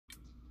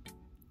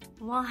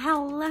Well,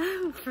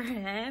 hello,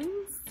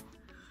 friends.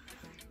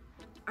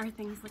 Are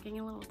things looking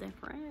a little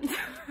different?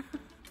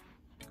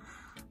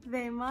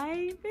 They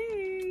might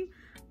be.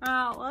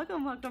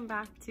 Welcome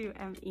back to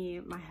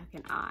Myalgic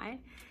and I.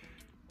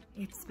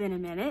 It's been a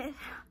minute.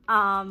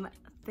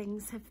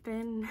 Things have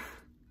been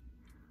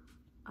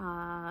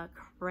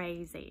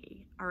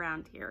crazy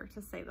around here,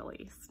 to say the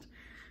least.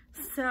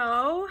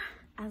 So,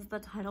 as the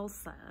title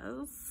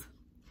says,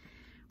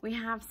 we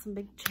have some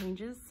big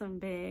changes, some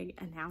big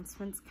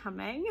announcements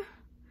coming.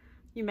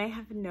 You may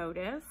have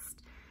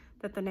noticed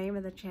that the name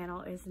of the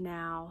channel is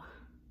now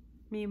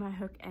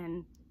Myalgic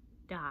and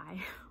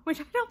I,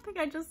 which I don't think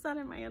I just said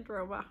in my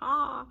intro, but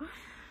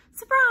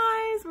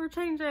surprise, we're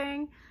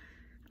changing.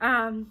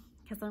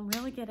 Because I'm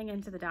really getting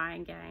into the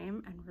dyeing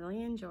game and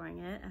really enjoying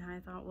it, and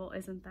I thought, well,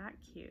 isn't that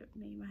cute?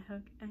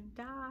 Myalgic and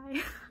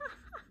I.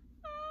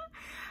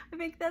 I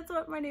think that's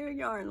what my new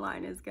yarn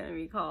line is going to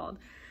be called.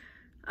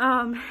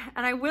 And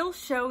I will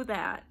show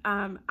that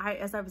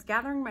as I was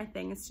gathering my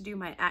things to do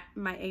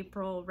my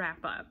April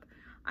wrap up,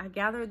 I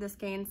gathered the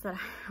skeins that I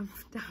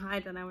have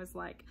dyed, and I was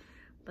like,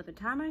 by the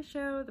time I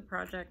show the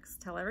projects,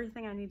 tell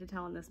everything I need to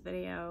tell in this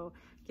video,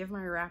 give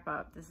my wrap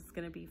up, this is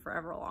going to be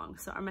forever long.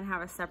 So I'm going to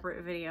have a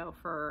separate video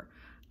for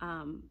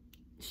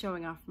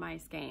showing off my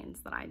skeins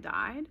that I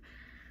dyed.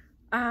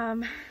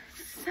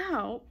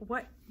 So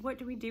what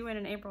do we do in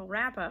an April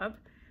wrap up?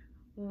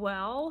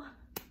 Well,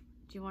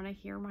 do you want to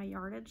hear my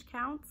yardage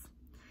counts?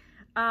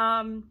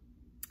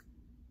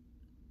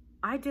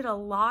 I did a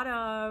lot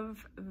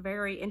of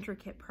very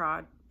intricate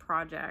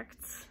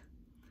projects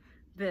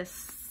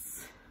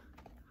this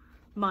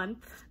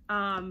month.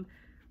 You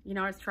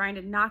know, I was trying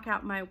to knock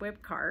out my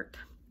whip cart,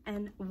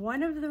 and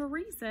one of the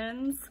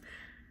reasons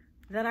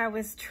that I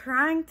was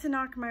trying to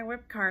knock my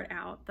whip cart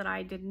out that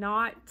I did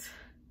not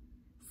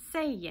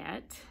say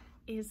yet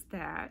is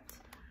that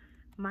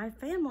my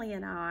family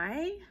and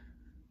I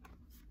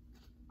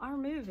are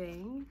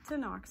moving to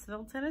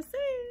Knoxville, Tennessee.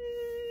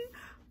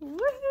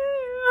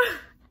 Woohoo!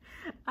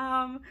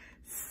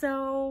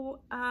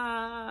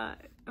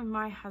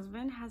 My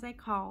husband has a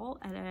call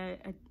at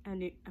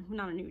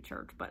not a new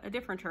church, but a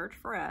different church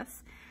for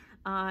us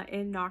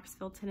in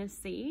Knoxville,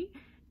 Tennessee.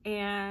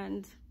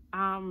 And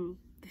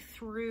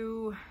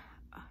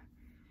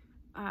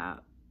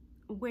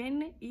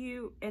when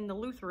you, in the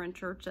Lutheran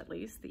church at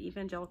least, the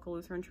Evangelical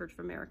Lutheran Church of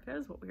America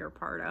is what we are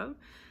part of,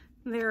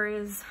 there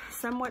is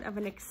somewhat of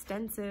an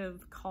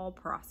extensive call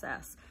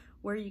process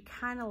where you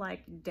kind of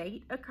like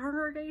date a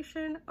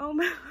congregation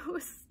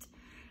almost,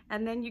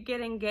 and then you get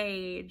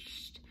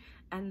engaged,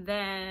 and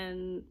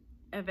then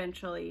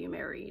eventually you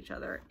marry each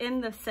other,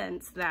 in the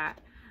sense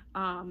that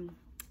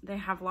they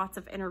have lots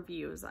of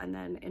interviews. And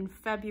then in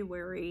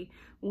February,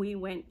 we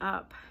went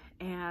up,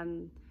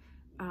 and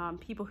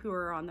people who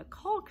are on the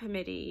call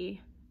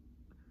committee,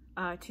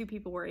 2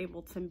 people were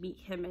able to meet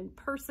him in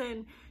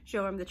person,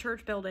 show him the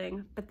church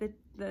building. But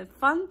the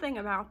fun thing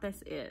about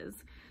this is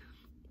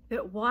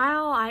that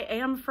while I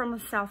am from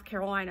South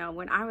Carolina,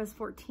 when I was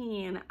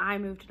 14, I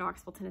moved to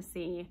Knoxville,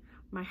 Tennessee.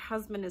 My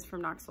husband is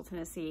from Knoxville,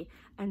 Tennessee,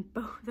 and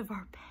both of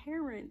our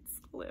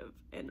parents live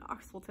in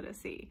Knoxville,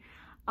 Tennessee.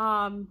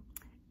 And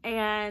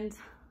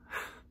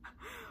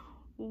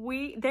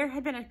there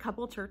had been a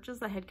couple churches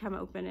that had come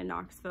open in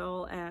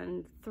Knoxville,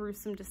 and through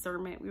some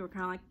discernment, we were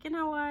kind of like, you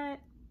know what?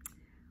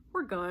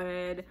 We're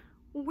good.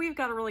 We've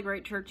got a really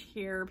great church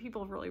here.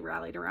 People have really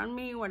rallied around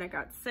me when I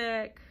got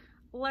sick.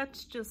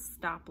 Let's just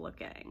stop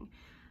looking.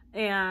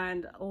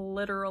 And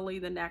literally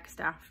the next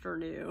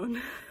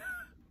afternoon,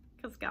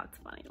 because God's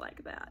funny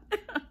like that,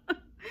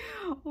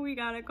 we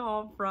got a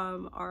call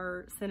from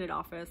our Synod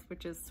office,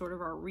 which is sort of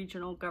our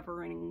regional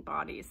governing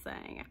body,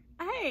 saying,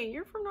 hey,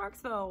 you're from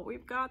Knoxville.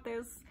 We've got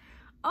this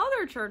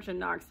other church in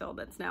Knoxville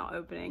that's now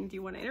opening. Do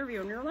you want to interview?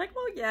 And you're like,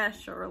 well, yeah,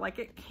 sure. Like,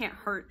 it can't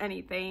hurt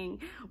anything.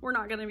 We're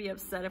not going to be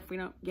upset if we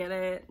don't get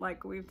it.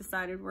 Like, we've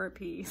decided we're at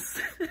peace.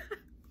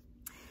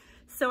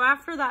 So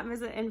after that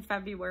visit in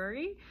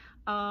February,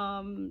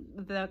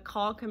 the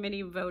call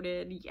committee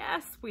voted,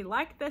 yes, we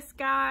like this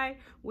guy.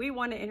 We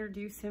want to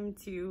introduce him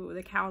to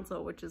the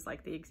council, which is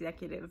like the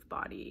executive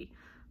body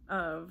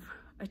of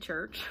a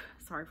church.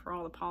 Sorry for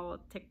all the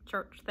politic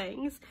church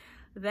things.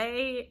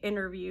 They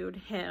interviewed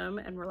him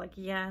and were like,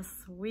 yes,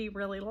 we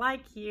really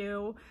like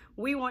you.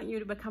 We want you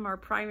to become our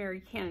primary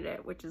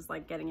candidate, which is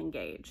like getting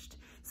engaged.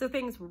 So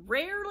things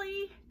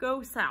rarely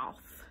go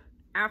south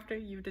after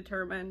you've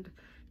determined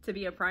to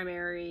be a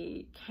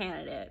primary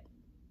candidate.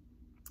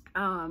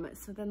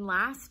 So then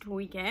last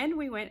weekend,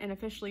 we went and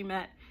officially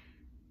met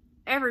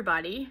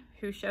everybody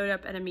who showed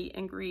up at a meet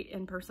and greet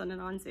in person and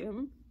on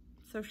Zoom.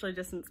 Socially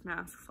distanced,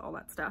 masks, all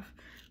that stuff.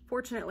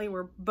 Fortunately,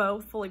 we're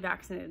both fully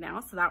vaccinated now,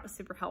 so that was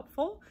super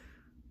helpful.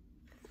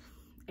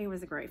 It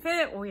was a great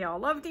fit. We all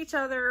loved each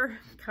other.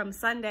 Come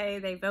Sunday,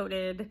 they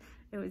voted.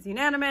 It was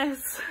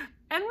unanimous.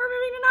 And we're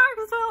moving to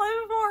Knoxville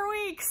in 4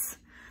 weeks.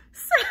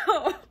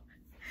 So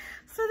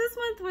this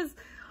month was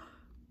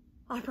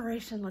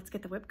Operation Let's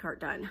Get the Whip Cart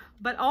Done.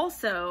 But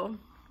also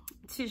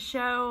to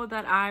show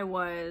that I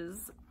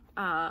was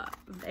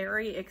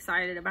very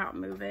excited about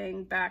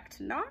moving back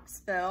to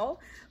Knoxville.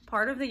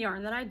 Part of the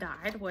yarn that I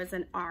dyed was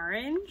an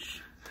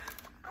orange,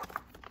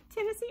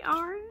 Tennessee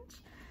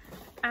orange.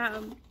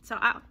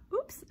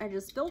 Oops, I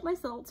just spilled my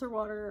seltzer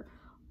water.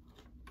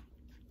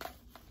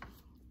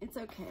 It's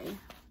okay.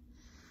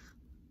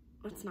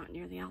 It's not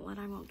near the outlet.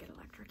 I won't get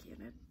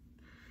electrocuted.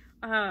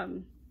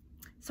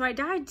 So I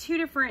dyed two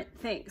different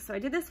things. So I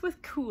did this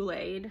with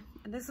Kool-Aid,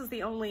 and this is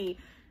the only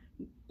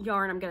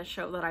yarn I'm going to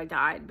show that I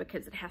dyed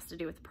because it has to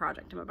do with the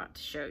project I'm about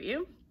to show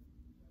you.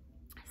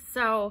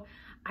 So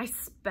I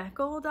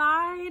speckle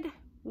dyed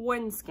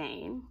one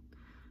skein,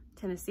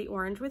 Tennessee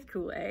orange with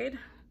Kool-Aid,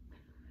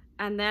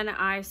 and then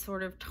I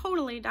sort of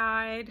totally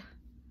dyed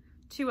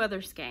two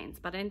other skeins,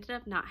 but I ended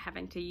up not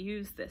having to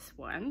use this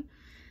one.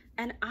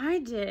 And I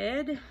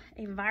did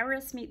a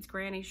Virus Meets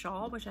Granny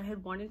shawl, which I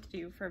had wanted to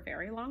do for a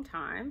very long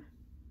time.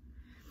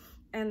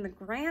 And the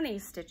granny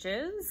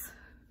stitches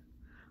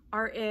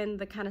are in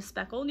the kind of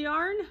speckled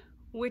yarn,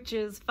 which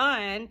is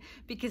fun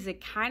because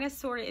it kind of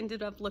sort of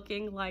ended up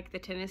looking like the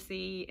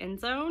Tennessee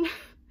end zone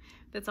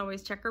that's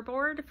always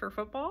checkerboard for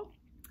football.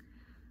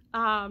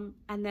 And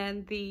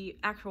then the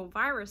actual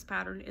virus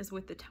pattern is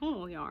with the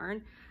tonal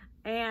yarn.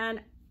 And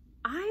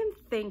I'm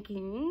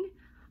thinking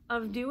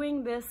of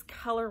doing this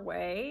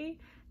colorway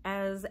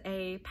as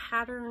a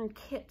pattern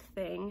kit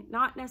thing,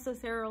 not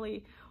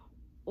necessarily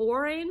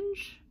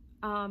orange.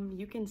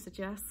 You can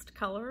suggest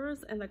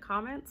colors in the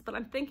comments, but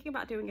I'm thinking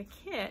about doing a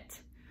kit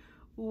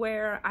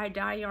where I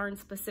dye yarn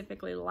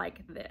specifically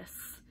like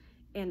this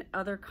in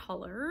other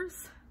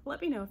colors. Let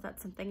me know if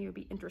that's something you'd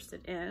be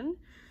interested in.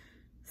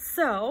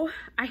 So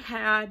I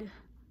had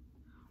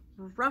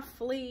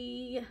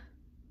roughly,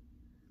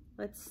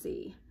 let's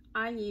see,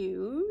 I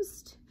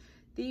used,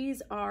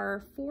 these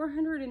are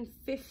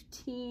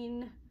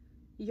 415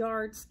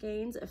 yard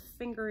skeins of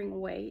fingering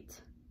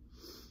weight.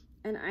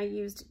 And I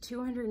used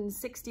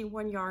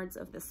 261 yards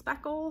of the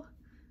speckle,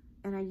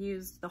 and I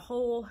used the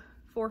whole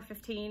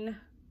 415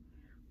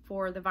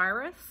 for the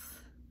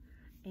virus.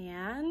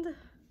 And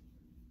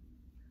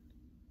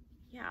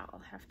yeah, I'll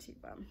have to,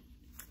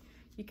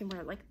 you can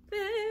wear it like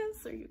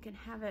this, or you can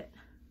have it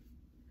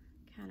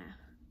kind of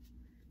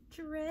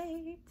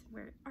draped,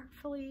 wear it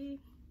artfully.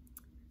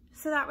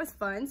 So that was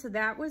fun. So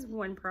that was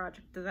one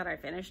project that I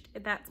finished.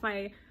 That's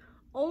my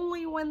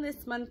only one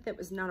this month that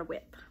was not a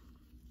whip.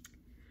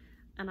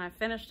 And I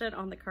finished it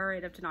on the car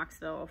ride up to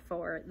Knoxville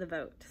for the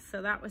vote.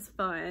 So that was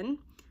fun.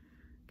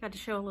 Got to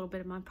show a little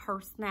bit of my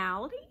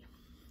personality.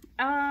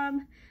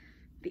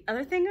 The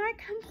other thing I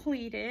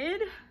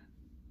completed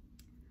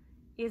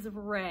is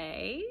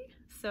Ray.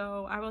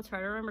 So I will try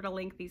to remember to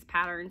link these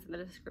patterns in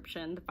the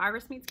description. The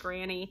Virus Meets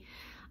Granny.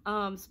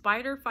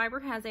 Spider Fiber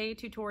has a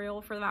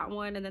tutorial for that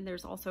one, and then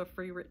there's also a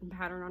free written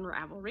pattern on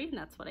Ravelry, and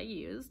that's what I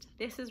used.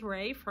 This is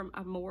Ray from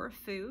Amour,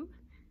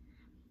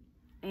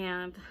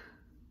 and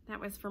that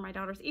was for my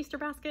daughter's Easter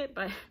basket,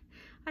 but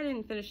I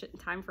didn't finish it in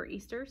time for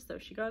Easter, so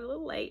she got a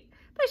little late,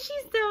 but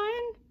she's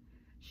done.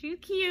 She's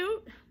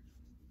cute.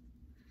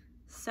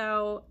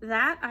 So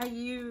that I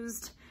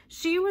used,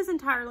 she was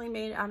entirely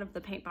made out of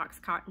the paint box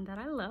cotton that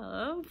I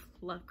love.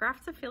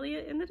 Lovecraft's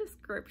affiliate in the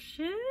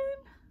description.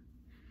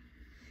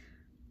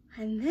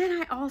 And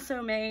then I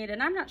also made,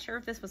 and I'm not sure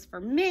if this was for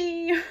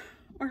me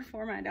or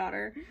for my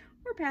daughter.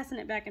 We're passing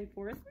it back and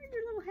forth. Where'd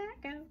your little hat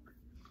go?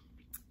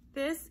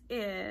 This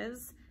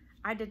is,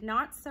 I did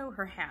not sew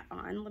her hat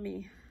on.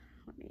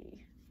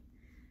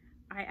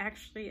 I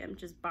actually am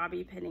just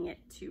bobby pinning it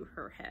to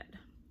her head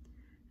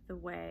the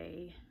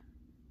way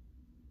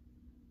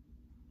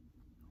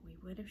we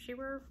would if she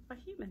were a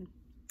human.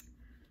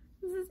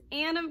 This is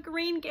Anne of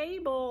Green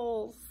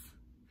Gables.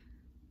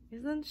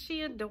 Isn't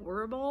she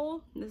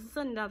adorable? This is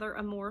another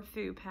Amour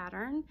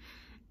pattern,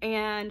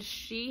 and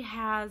she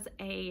has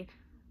a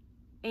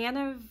Anne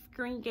of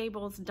Green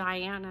Gables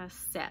Diana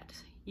set.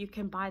 You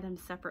can buy them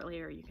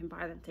separately or you can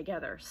buy them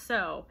together.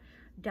 So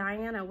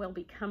Diana will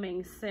be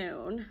coming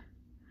soon,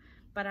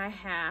 but I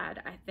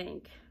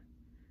think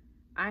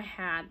I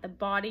had the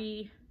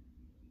body,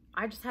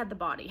 I just had the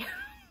body,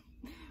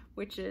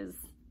 which is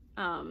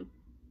kind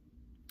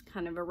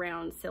of a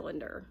round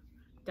cylinder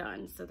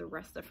done. So the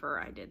rest of her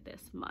I did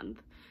this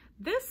month.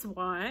 This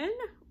one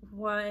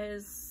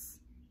was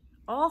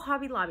all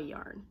Hobby Lobby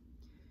yarn.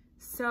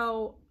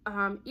 So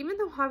even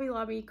though Hobby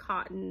Lobby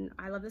cotton,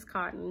 I love this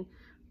cotton,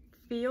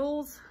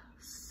 feels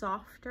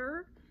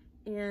softer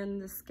in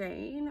the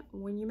skein,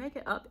 when you make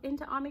it up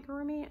into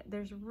amigurumi,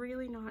 there's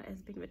really not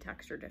as big of a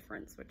texture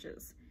difference, which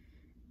is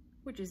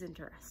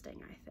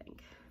interesting, I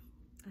think.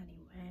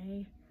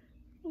 Anyway,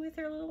 with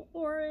her little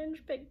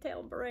orange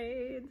pigtail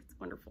braids, it's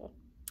wonderful.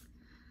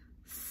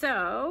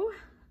 So,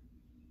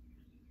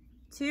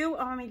 to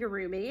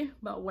amigurumi,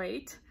 but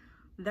wait,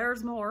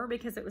 there's more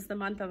because it was the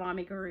month of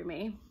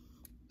amigurumi.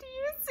 Do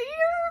you see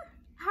her?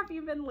 Have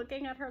you been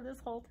looking at her this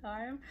whole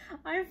time?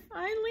 I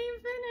finally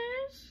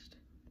finished.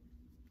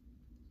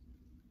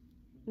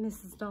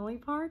 Mrs. Dolly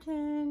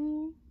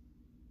Parton.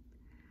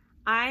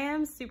 I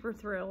am super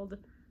thrilled.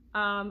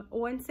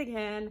 Once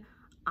again,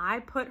 I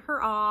put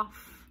her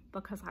off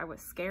because I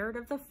was scared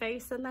of the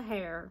face and the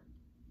hair.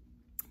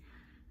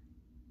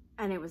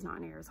 And it was not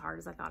near as hard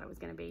as I thought it was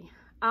going to be.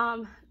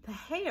 The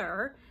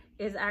hair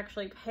is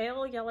actually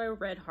pale yellow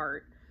red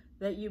heart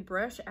that you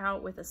brush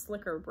out with a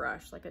slicker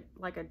brush,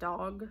 like a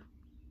dog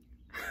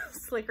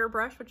slicker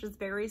brush, which is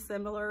very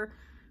similar,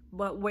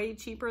 but way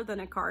cheaper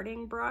than a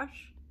carding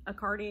brush. A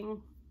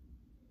carding,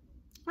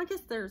 I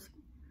guess there's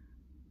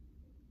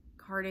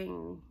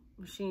carding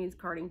machines,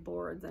 carding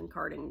boards, and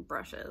carding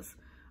brushes.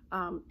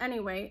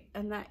 Anyway,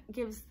 and that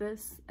gives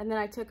this, and then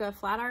I took a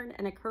flat iron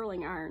and a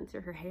curling iron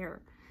to her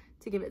hair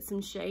to give it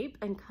some shape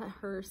and cut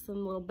her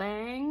some little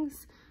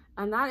bangs.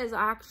 And that is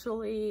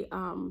actually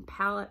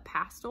palette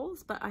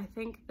pastels, but I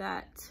think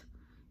that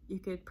you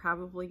could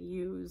probably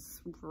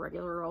use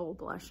regular old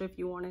blush if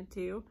you wanted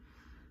to.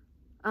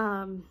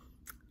 And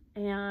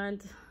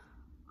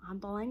I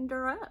blinged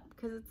her up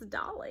because it's a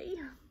dolly.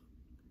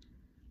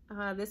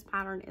 This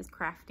pattern is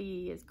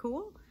crafty, is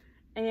cool.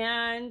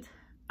 And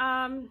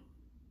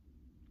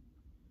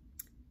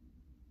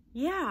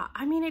yeah,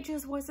 I mean, it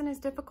just wasn't as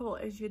difficult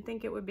as you'd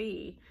think it would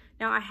be.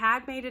 Now, I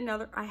had made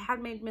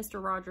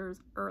Mr.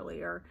 Rogers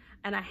earlier,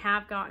 and I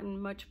have gotten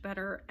much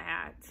better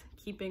at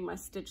keeping my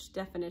stitch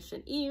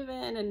definition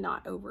even and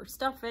not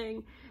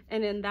overstuffing.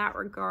 And in that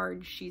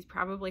regard, she's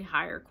probably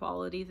higher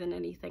quality than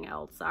anything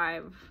else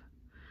I've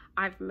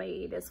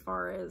made, as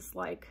far as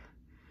like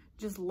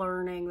just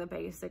learning the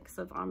basics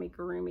of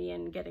amigurumi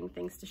and getting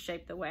things to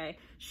shape the way.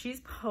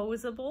 She's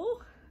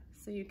posable,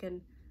 so you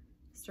can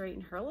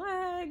straighten her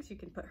legs, you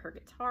can put her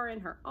guitar in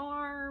her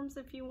arms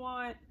if you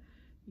want,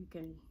 you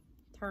can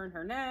turn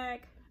her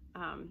neck,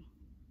 and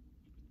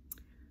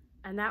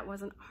that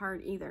wasn't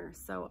hard either.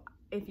 So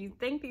if you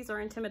think these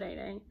are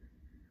intimidating,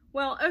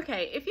 well,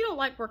 okay, if you don't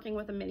like working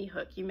with a mini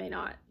hook, you may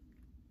not.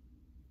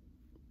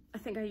 I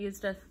think I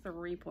used a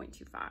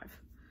 3.25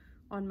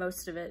 on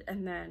most of it,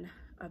 and then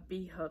a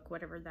B hook,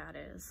 whatever that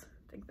is,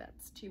 I think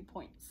that's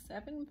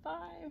 2.75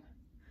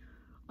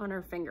 on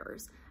her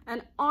fingers.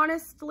 And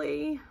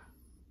honestly,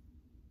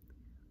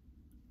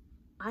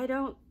 I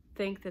don't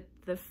think that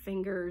the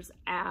fingers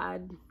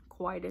add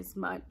quite as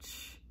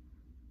much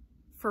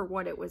for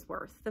what it was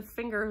worth. The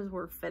fingers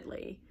were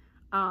fiddly.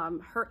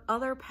 Her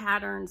other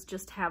patterns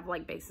just have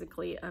like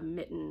basically a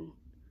mitten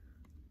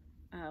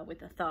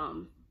with a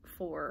thumb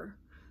for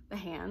the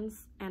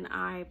hands, and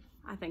I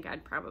think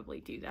I'd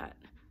probably do that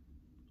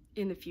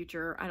in the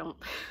future. I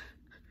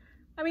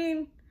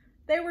mean,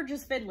 they were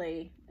just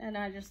fiddly, and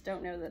I just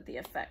don't know that the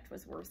effect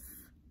was worth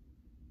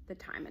the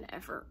time and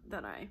effort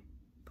that I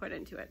put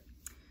into it.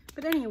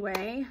 But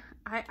anyway,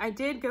 I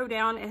did go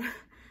down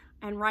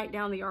and write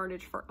down the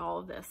yardage for all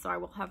of this, so I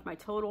will have my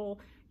total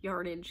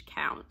yardage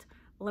count.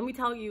 Let me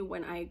tell you,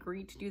 when I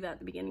agreed to do that at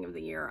the beginning of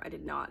the year, I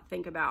did not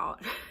think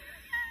about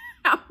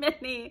how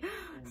many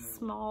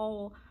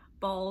small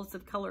balls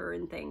of color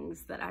and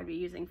things that I'd be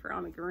using for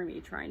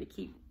amigurumi, trying to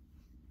keep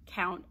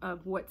count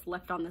of what's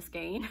left on the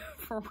skein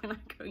for when I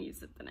go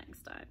use it the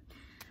next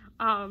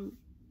time.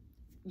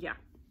 Yeah,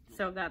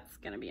 so that's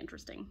gonna be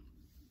interesting.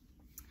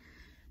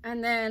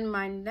 And then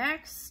my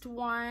next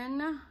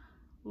one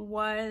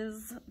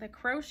was the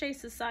Crochet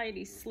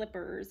Society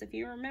slippers. If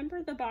you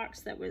remember the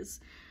box that was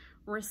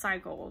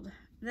recycled,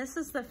 this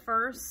is the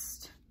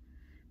first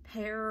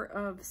pair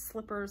of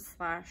slippers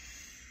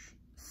slash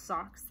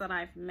socks that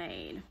I've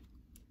made.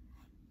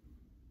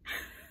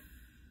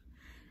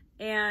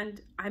 And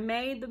I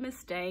made the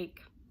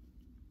mistake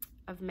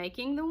of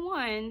making the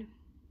one,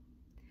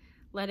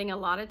 letting a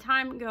lot of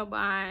time go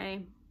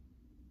by,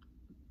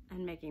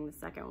 and making the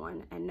second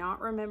one and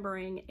not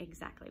remembering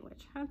exactly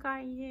which hook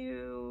I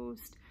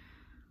used,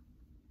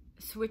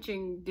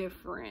 switching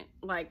different,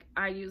 like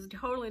I use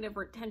totally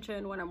different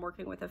tension when I'm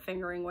working with a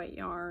fingering weight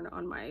yarn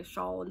on my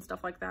shawl and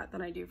stuff like that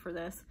than I do for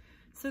this.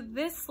 So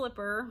this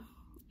slipper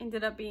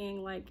ended up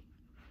being like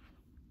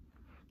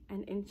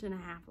 1.5 inches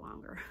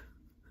longer.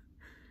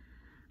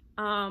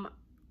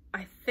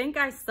 I think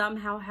I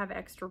somehow have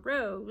extra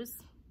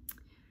rows,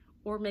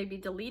 or maybe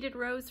deleted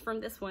rows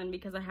from this one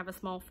because I have a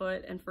small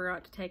foot and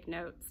forgot to take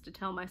notes to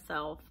tell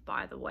myself,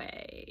 by the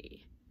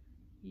way,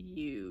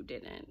 you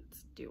didn't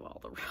do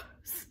all the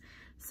rows.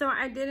 So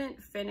I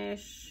didn't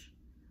finish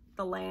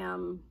the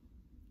lamb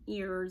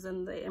ears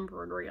and the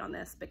embroidery on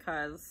this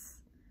because,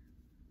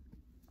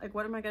 like,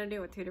 what am I gonna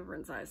do with 2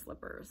 different size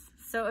slippers?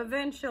 So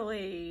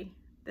eventually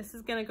this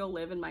is gonna go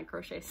live in my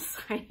Crochet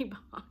Society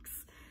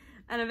box.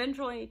 And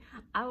eventually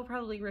I will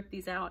probably rip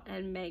these out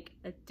and make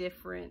a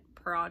different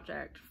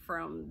project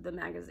from the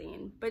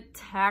magazine. But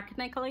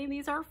technically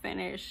these are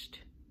finished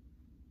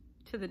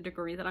to the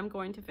degree that I'm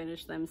going to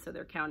finish them, so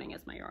they're counting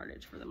as my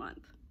yardage for the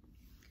month.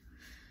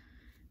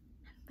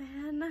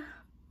 And then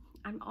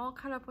I'm all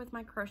caught up with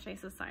my Crochet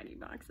Society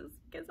boxes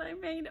because I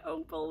made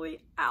Opal the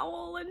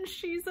owl and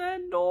she's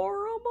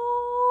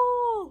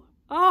adorable.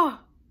 Oh,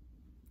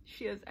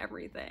 she is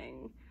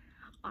everything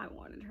I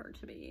wanted her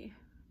to be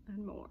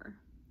and more.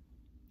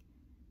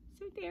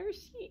 So there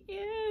she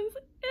is.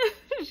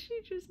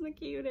 She's just the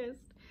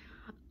cutest.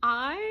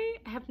 I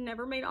have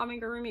never made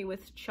amigurumi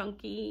with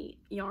chunky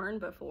yarn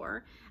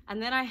before.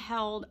 And then I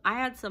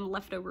had some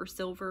leftover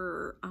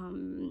silver,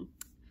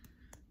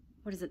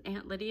 what is it,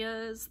 Aunt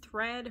Lydia's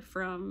thread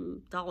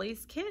from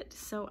Dolly's kit.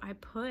 So I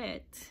put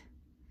a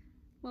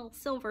little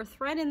silver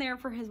thread in there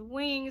for his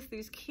wings,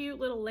 these cute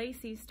little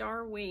lacy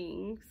star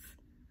wings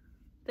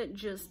that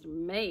just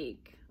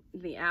make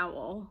the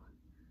owl.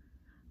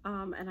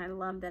 And I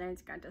love that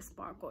it's got the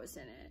sparkles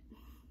in it.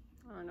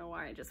 I don't know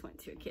why I just went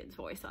to a kid's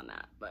voice on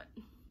that, but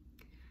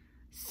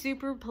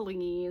super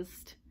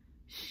pleased.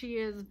 She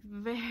is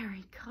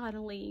very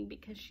cuddly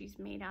because she's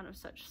made out of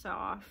such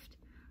soft,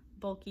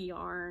 bulky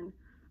yarn.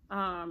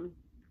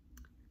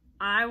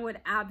 I would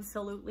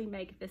absolutely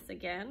make this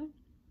again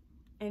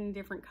in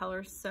different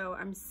colors. So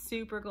I'm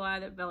super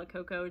glad that Bella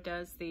Coco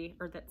does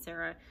that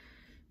Sarah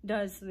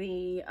does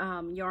the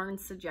yarn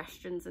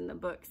suggestions in the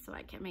book, so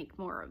I can make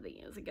more of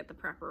these and get the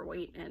proper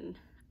weight. And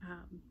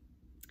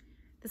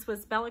this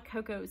was Bella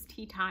Coco's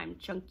Tea Time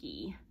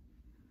Chunky.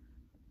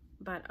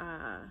 But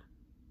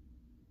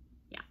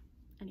yeah,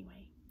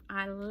 anyway,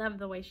 I love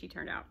the way she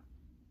turned out.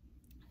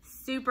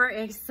 Super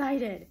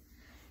excited.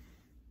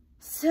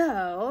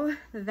 So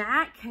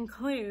that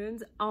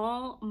concludes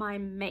all my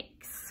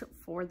makes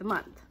for the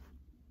month.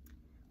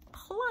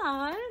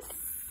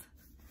 Plus,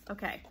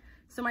 okay,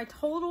 so my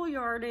total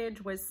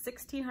yardage was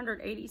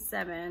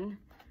 1,687,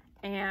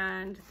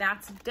 and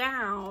that's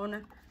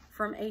down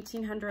from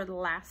 1,800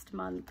 last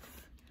month.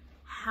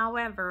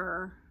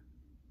 However,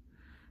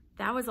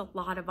 that was a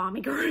lot of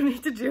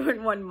amigurumi to do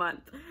in 1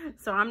 month.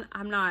 So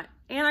I'm not,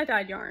 and I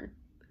dyed yarn.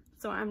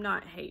 So I'm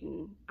not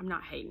hating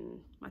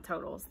my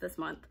totals this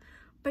month.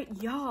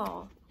 But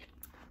y'all,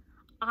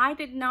 I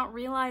did not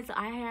realize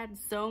I had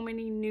so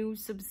many new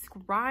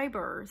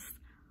subscribers.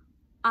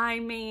 I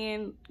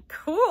mean,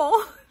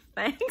 cool.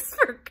 Thanks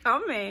for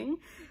coming.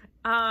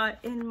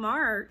 In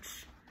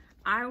March,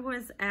 I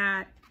was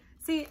at,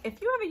 see,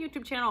 if you have a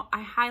YouTube channel,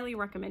 I highly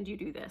recommend you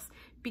do this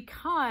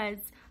because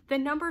the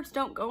numbers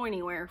don't go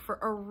anywhere for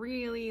a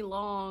really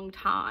long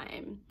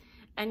time.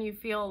 And you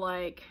feel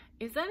like,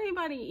 is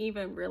anybody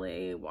even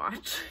really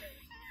watching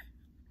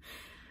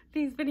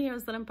these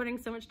videos that I'm putting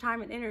so much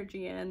time and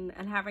energy in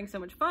and having so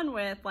much fun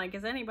with? Like,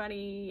 is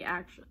anybody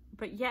actually,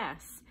 but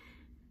yes,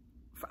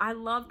 I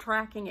love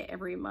tracking it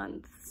every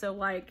month. So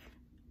like,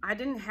 I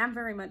didn't have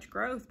very much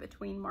growth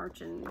between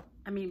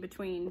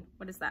between,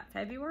 what is that,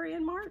 February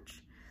and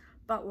March?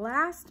 But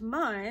last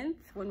month,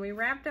 when we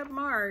wrapped up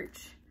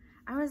March,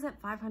 I was at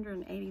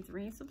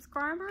 583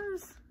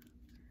 subscribers.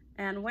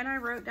 And when I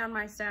wrote down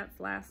my stats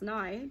last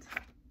night,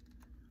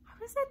 I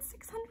was at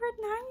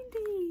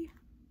 690.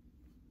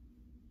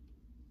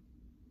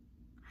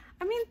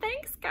 I mean,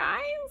 thanks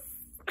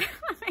guys.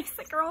 Makes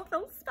the girl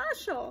feel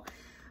special.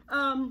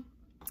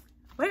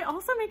 But it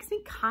also makes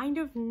me kind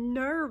of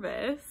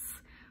nervous.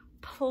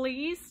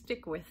 Please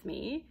stick with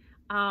me.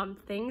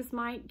 Things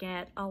might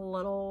get a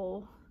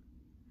little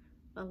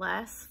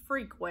less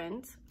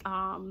frequent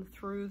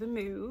through the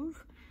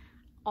move.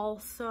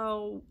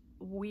 Also,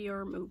 we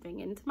are moving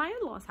into my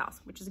in-laws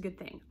house, which is a good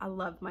thing. I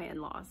love my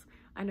in-laws.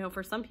 I know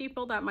for some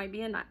people that might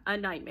be a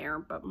nightmare,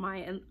 but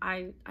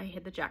I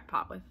hit the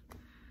jackpot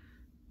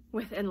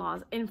with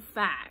in-laws. In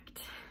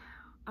fact,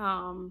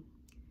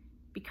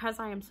 because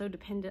I am so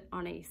dependent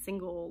on a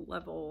single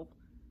level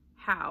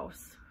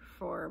house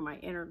for my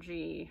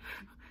energy,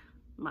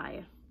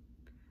 my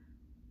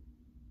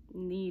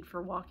need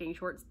for walking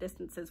short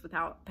distances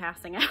without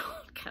passing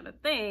out kind of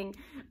thing,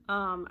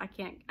 I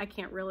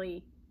can't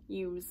really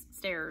use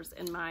stairs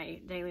in my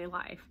daily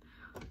life.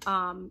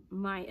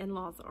 My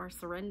in-laws are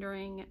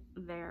surrendering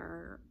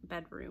their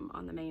bedroom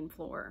on the main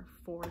floor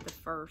for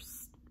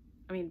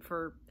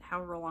for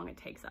however long it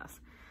takes us.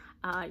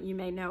 You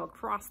may know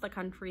across the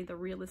country, the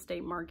real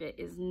estate market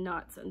is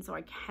nuts. And so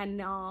I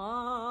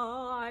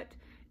cannot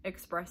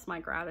express my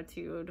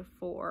gratitude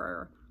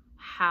for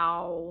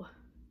how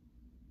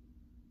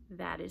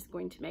that is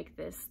going to make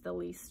this the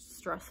least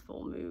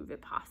stressful move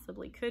it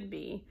possibly could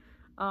be.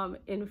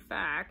 In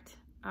fact,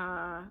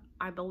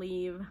 I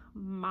believe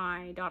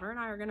my daughter and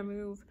I are going to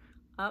move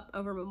up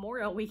over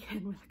Memorial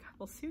Weekend with a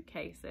couple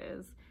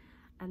suitcases.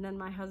 And then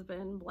my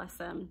husband, bless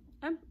him,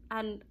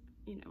 and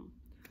you know,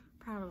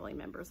 probably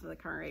members of the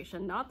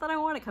congregation. Not that I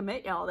want to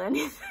commit y'all to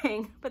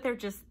anything, but they're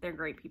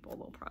great people.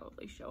 They'll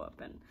probably show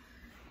up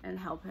and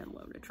help him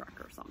load a truck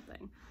or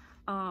something.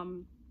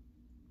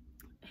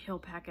 He'll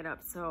pack it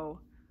up. So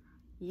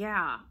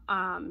yeah,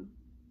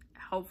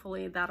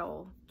 hopefully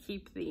that'll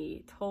keep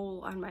the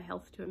toll on my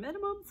health to a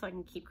minimum so I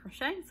can keep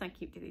crocheting, so I can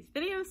keep doing these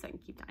videos, so I can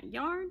keep dyeing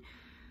yarn.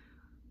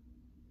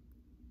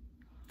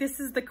 This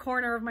is the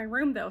corner of my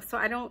room though, so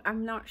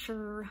I'm not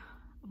sure.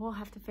 We'll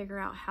have to figure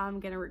out how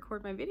I'm gonna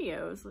record my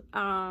videos,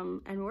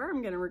 and where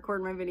I'm gonna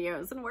record my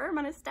videos, and where I'm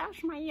gonna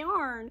stash my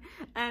yarn,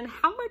 and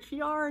how much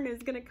yarn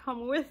is gonna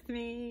come with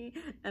me,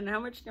 and how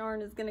much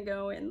yarn is gonna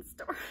go in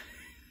storage.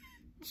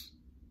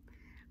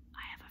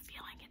 I have a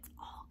feeling it's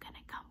all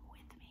gonna come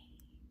with me.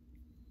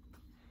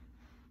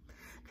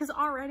 Because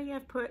already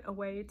I've put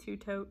away 2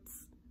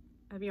 totes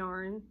of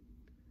yarn,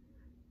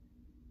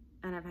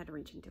 and I've had to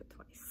reach into it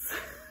twice.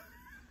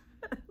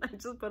 I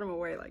just put them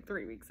away like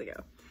 3 weeks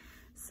ago.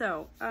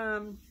 So,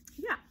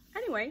 yeah,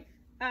 anyway,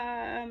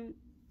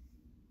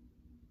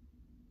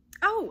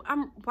 oh,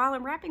 while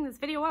I'm wrapping this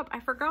video up, I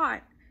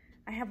forgot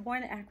I have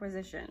one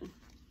acquisition,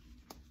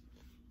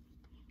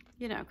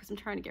 you know, because I'm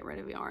trying to get rid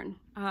of yarn.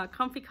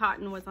 Comfy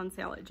Cotton was on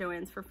sale at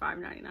Joann's for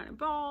 $5.99 a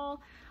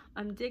ball.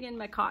 I'm digging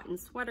my cotton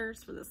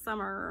sweaters for the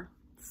summer,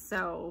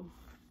 so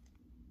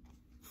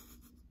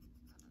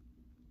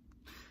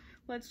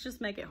let's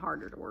just make it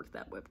harder to work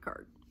that whip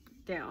card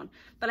down.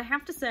 But I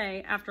have to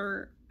say,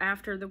 after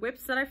the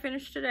whips that I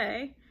finished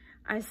today,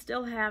 I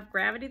still have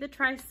Gravity the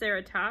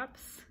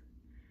Triceratops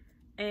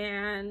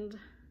and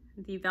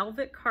the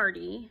Velvet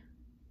Cardi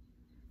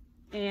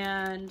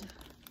and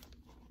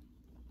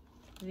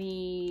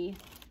the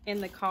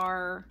In the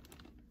Car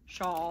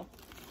shawl.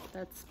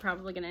 That's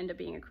probably going to end up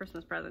being a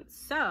Christmas present.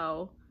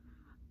 So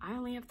I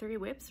only have 3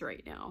 whips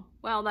right now.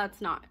 Well,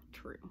 that's not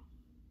true.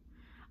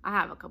 I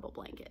have a couple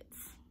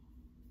blankets.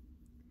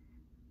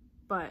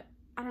 But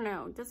I don't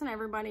know, doesn't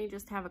everybody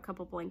just have a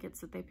couple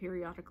blankets that they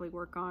periodically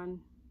work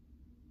on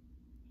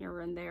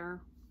here and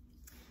there?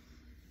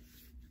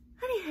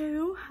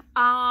 Anywho,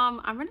 I'm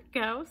gonna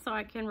go so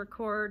I can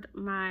record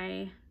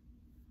my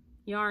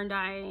yarn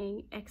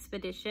dyeing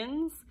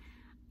expeditions,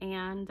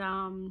 and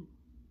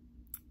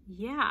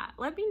yeah,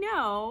 let me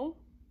know.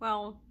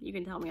 Well, you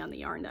can tell me on the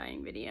yarn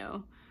dyeing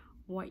video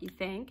what you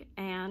think,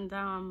 and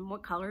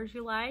what colors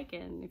you like,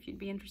 and if you'd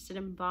be interested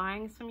in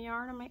buying some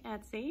yarn on my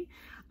Etsy.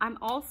 I'm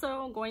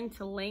also going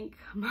to link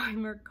my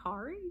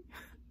Mercari.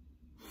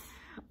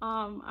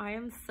 I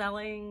am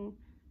selling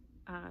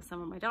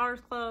some of my daughter's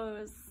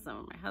clothes, some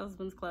of my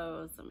husband's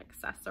clothes, some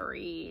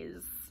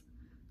accessories,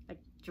 like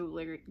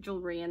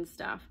jewelry and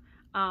stuff.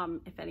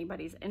 If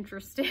anybody's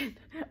interested,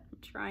 I'm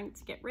trying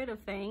to get rid of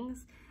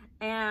things,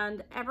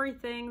 and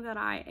everything that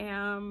I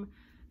am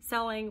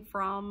selling,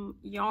 from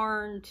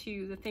yarn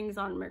to the things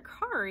on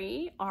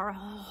Mercari, are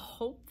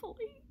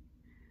hopefully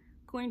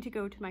going to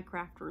go to my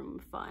craft room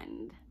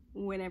fund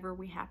whenever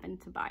we happen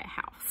to buy a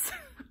house.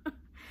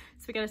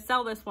 So we gotta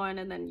sell this one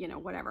and then, you know,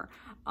 whatever.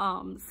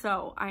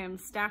 So I am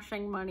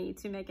stashing money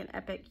to make an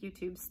epic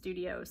YouTube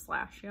studio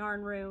 /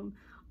 yarn room.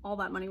 All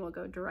that money will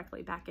go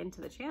directly back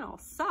into the channel.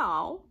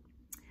 So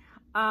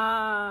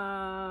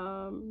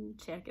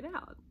check it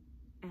out,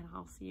 and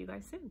I'll see you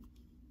guys soon.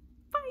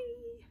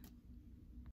 Bye.